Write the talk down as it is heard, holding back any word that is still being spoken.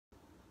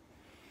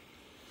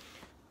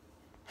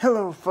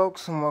Hello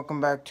folks, and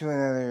welcome back to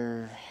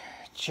another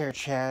chair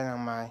chat on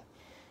my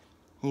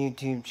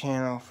YouTube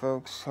channel,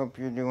 folks. Hope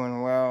you're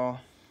doing well.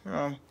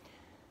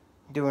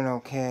 Doing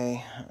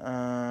okay.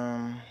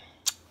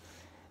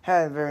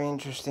 Had a very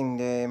interesting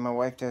day. My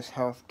wife does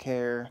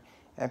healthcare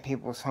at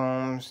people's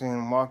homes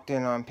and walked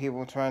in on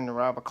people trying to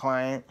rob a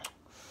client.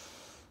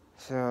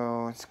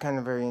 So it's kind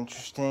of very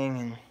interesting,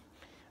 and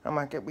I'm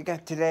like, we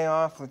got today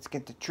off, let's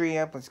get the tree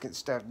up, let's get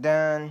stuff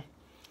done,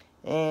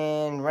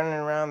 and running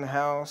around the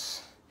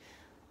house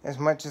as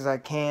much as I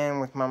can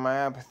with my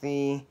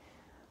myopathy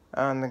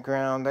on the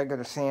ground. I go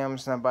to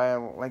Sam's and I buy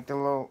like the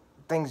little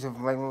things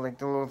of like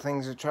the little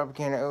things of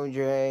Tropicana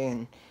OJ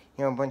and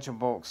a bunch of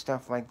bulk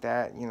stuff like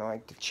that.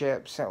 Like the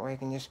chips. That way I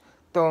can just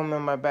throw them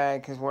in my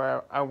bag, because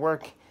where I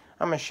work,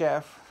 I'm a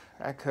chef.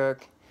 I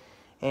cook,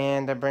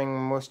 and I bring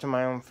most of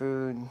my own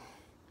food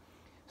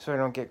so I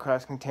don't get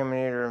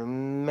cross-contaminated or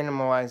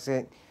minimalize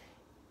it,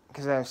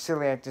 because I have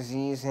celiac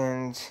disease.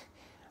 And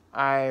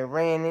I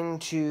ran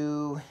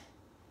into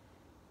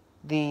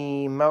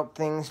the Melt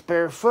Things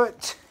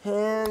barefoot,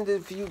 and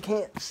if you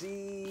can't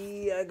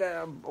see, I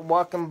got a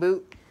walking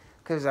boot,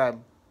 because I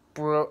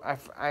broke,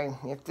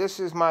 if this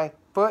is my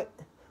foot,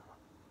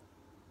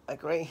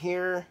 like right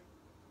here,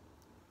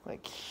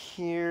 like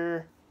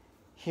here,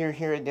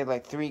 I did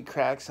like 3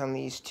 cracks on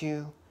these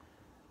two,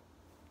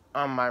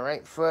 on my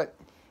right foot,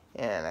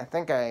 and I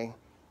think I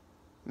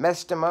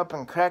messed them up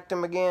and cracked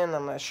them again.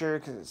 I'm not sure,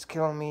 because it's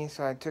killing me,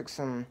 so I took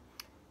some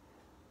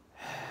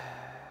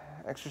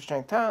extra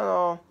strength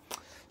Tylenol.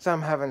 So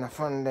I'm having a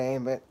fun day,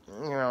 but,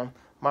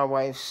 my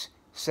wife's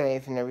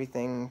safe and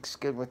everything's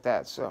good with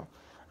that, so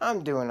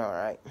I'm doing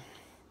alright.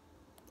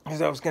 Because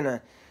I was going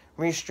to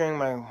restring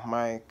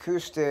my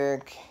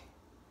acoustic,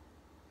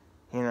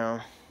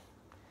 Now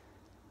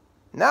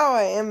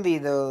I envy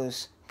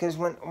those, because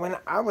when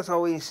I was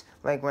always,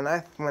 like, when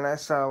I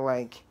saw,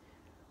 like,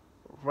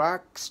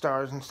 rock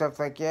stars and stuff,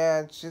 like,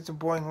 yeah, it's a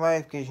boring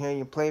life, because,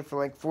 you play for,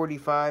 like,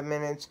 45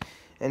 minutes,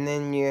 and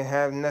then you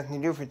have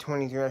nothing to do for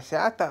 23 hours.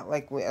 I thought,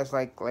 like, as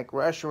like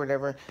Rush or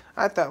whatever,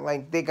 I thought,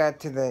 like, they got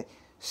to the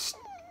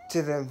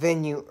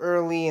venue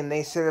early and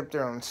they set up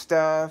their own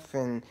stuff,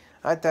 and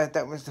I thought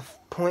that was the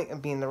point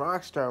of being the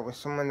rock star, was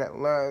someone that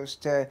loves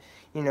to,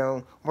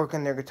 work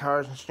on their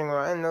guitars and string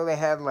around. I didn't know they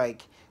had,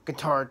 like,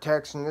 guitar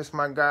techs, and this is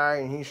my guy,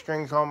 and he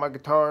strings all my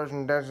guitars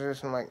and does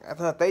this, and, like, I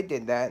thought they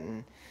did that,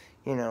 and,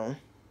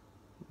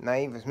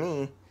 naive as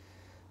me.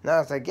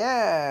 Now it's like,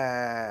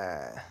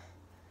 yeah.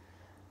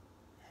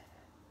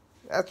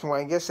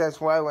 I guess that's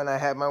why when I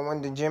had my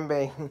one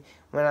djembe,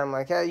 when I'm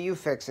like, hey, you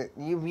fix it.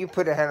 You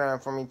put a head on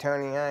for me,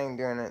 Tony. I ain't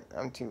doing it.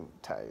 I'm too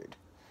tired.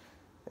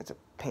 It's a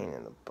pain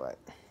in the butt.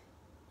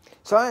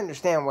 So I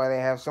understand why they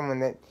have someone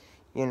that,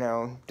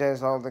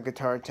 does all the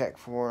guitar tech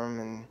for them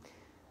and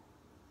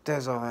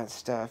does all that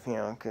stuff,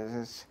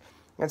 because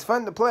it's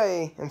fun to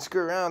play and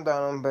screw around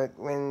on them, but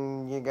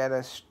when you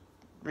gotta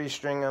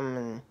restring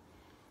them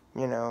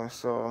and,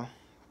 so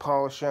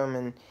polish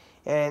them,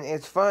 and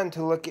it's fun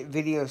to look at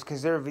videos,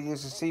 because there are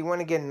videos to see. You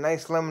want to get a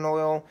nice lemon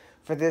oil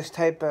for this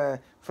type of,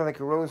 for like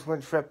a rosewood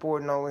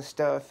fretboard and all this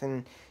stuff,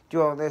 and do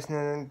all this,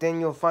 and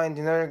then you'll find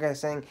another guy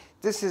saying,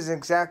 this is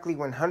exactly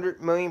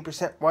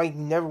 100,000,000% why you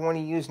never want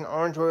to use an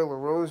orange oil or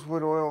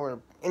rosewood oil or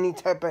any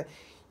type of,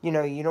 you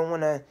don't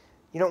want to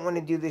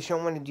do this, you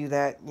don't want to do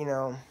that,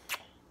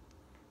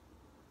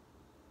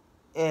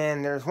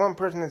 And there's one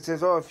person that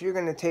says, oh, if you're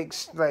going to take,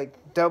 like,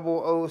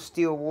 double O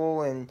steel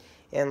wool and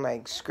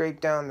like, scrape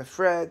down the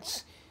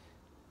frets,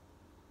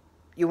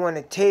 you want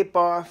to tape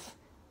off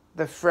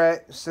the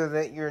fret so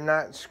that you're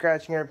not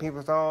scratching other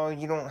people's, oh,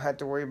 you don't have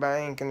to worry about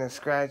ink and the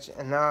scratch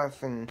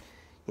enough, and,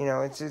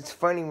 it's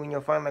funny when you'll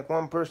find, like,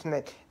 one person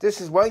that,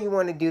 this is why you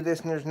want to do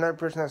this, and there's another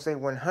person that'll say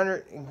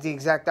 100, the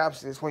exact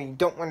opposite, is why you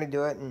don't want to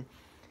do it, and,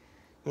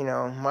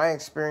 my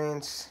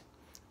experience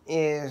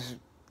is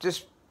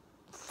just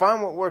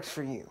find what works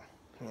for you,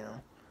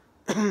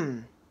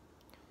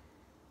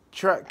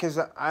 Try, because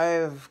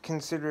I've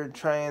considered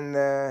trying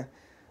the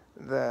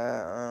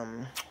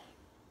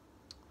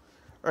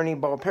Ernie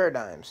Ball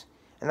Paradigms,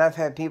 and I've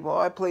had people, oh,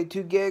 I played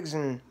 2 gigs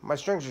and my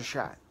strings are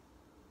shot.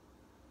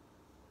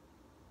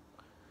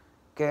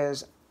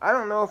 Because I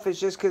don't know if it's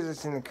just because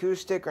it's an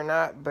acoustic or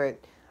not, but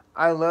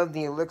I love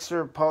the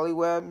Elixir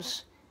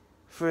Polywebs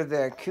for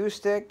the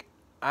acoustic.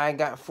 I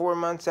got 4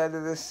 months out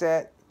of this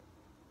set,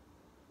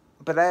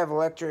 but I have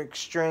electric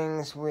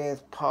strings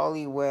with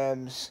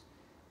Polywebs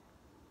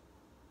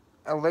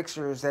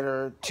Elixirs that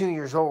are 2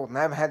 years old, and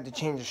I haven't had to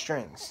change the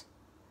strings.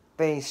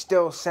 They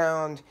still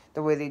sound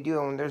the way they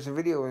do. And there's a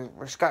video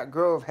where Scott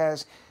Grove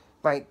has,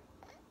 like,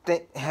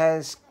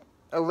 has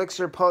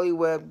Elixir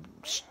Polyweb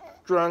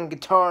strung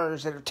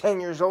guitars that are 10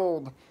 years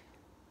old.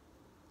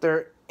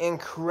 They're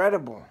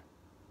incredible.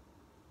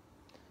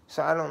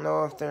 So I don't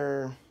know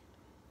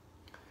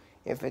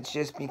if it's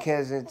just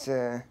because it's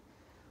I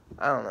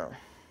don't know.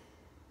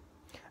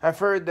 I've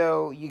heard,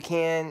 though, you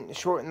can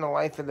shorten the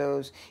life of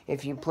those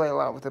if you play a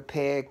lot with a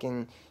pick,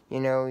 and,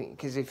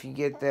 because if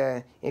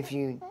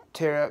you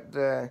tear up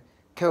the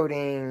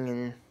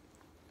coating,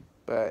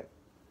 but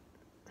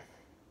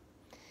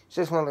It's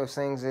just one of those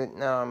things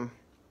that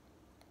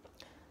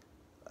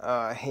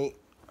I hate.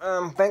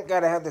 Thank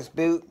God I have this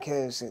boot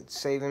because it's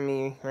saving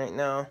me right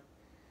now.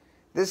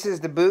 This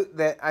is the boot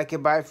that I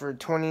could buy for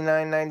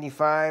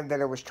 $29.95 that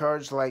I was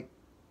charged like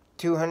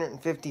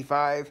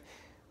 $255,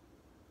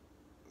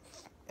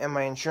 and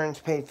my insurance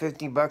paid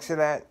 $50 of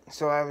that.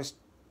 So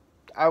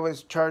I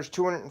was charged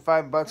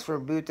 $205 for a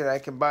boot that I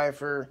could buy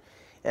for,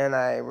 and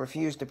I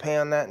refused to pay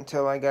on that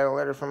until I got a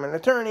letter from an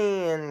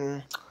attorney,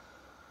 and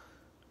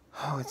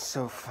oh, it's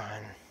so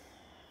fun.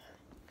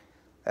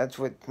 That's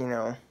what, you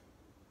know.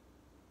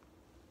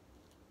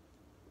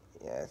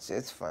 Yeah,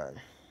 it's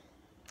fun.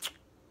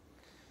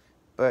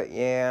 But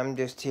yeah, I'm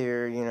just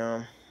here, you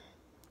know,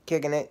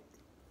 kicking it.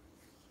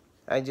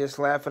 I just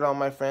laugh at all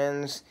my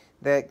friends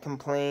that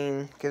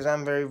complain, because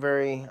I'm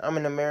I'm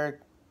an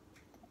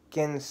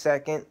American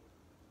second.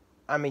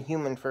 I'm a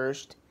human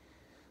first,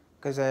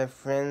 because I have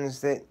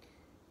friends that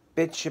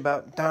bitch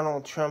about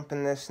Donald Trump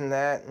and this and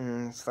that,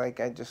 and it's like,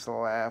 I just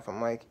laugh.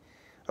 I'm like,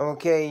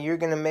 okay, you're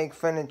going to make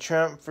fun of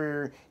Trump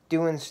for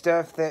doing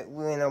stuff that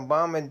when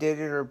Obama did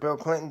it or Bill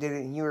Clinton did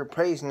it, you were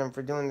praising them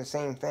for doing the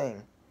same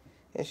thing.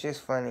 It's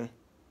just funny.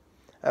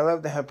 I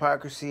love the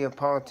hypocrisy of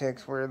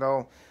politics where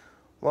they'll,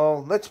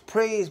 well, let's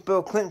praise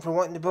Bill Clinton for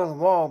wanting to build a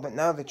wall, but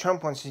now that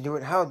Trump wants to do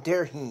it, how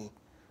dare he?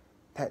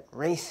 That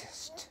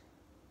racist.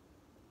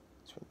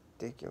 It's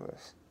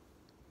ridiculous.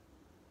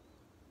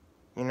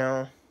 You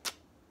know?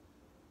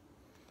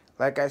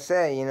 Like I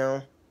say, you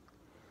know,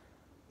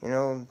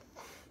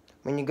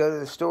 when you go to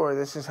the store,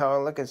 this is how I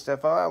look at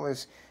stuff. Oh, it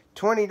was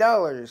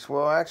 $20.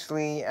 Well,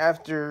 actually,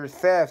 after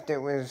theft, it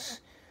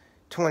was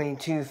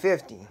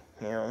 $22.50, you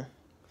know.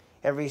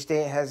 Every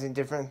state has a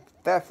different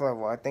theft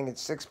level. I think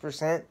it's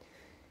 6%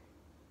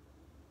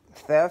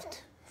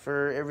 theft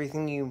for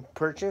everything you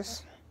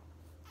purchase.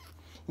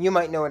 You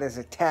might know it as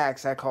a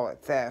tax. I call it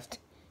theft,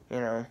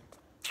 you know.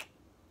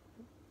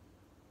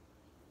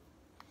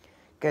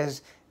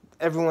 Because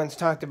everyone's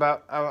talked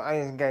about,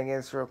 I just gotta get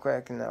this real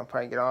quick and I'll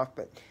probably get off,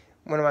 but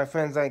one of my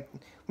friends like,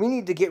 we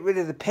need to get rid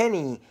of the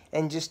penny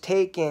and just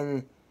take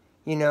and,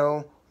 you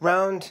know,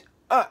 round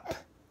up.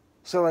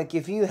 So, like,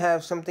 if you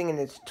have something and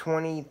it's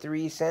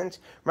 23 cents,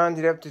 round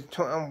it up to,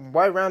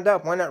 why round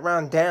up? Why not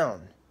round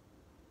down?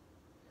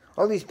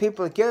 All these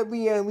people are like,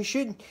 yeah, we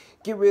should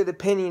get rid of the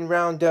penny and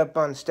round up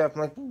on stuff.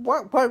 I'm like,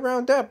 why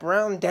round up?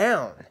 Round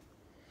down.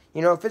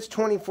 You know, if it's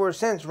 24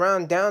 cents,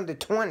 round down to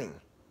 20.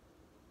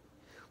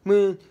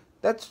 Man,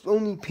 that's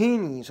only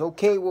pennies.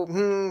 Okay, well,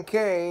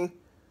 okay.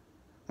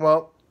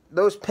 Well,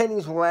 those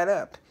pennies will add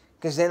up.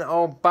 Because then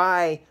I'll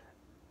buy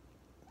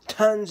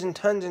tons and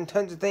tons and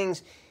tons of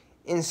things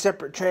in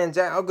separate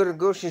transactions. I'll go to the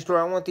grocery store.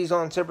 I want these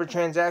all in separate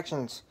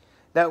transactions.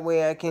 That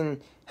way I can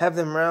have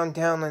them round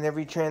down on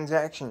every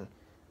transaction.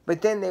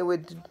 But then they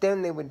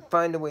would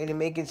find a way to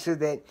make it so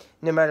that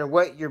no matter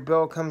what, your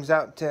bill comes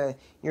out to,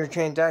 your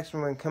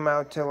transaction would come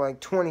out to like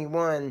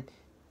 21.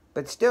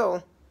 But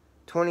still,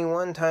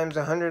 21 times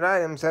 100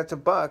 items, that's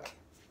 $1.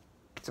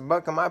 It's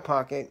 $1 in my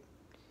pocket.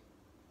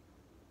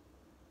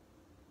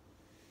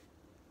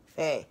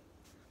 Hey,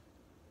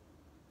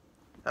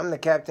 I'm the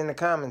captain of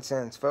common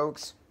sense,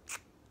 folks.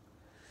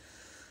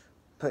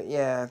 But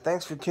yeah,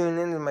 thanks for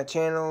tuning in to my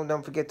channel.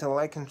 Don't forget to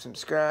like and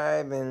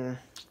subscribe, and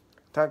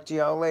talk to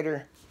y'all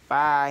later.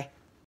 Bye.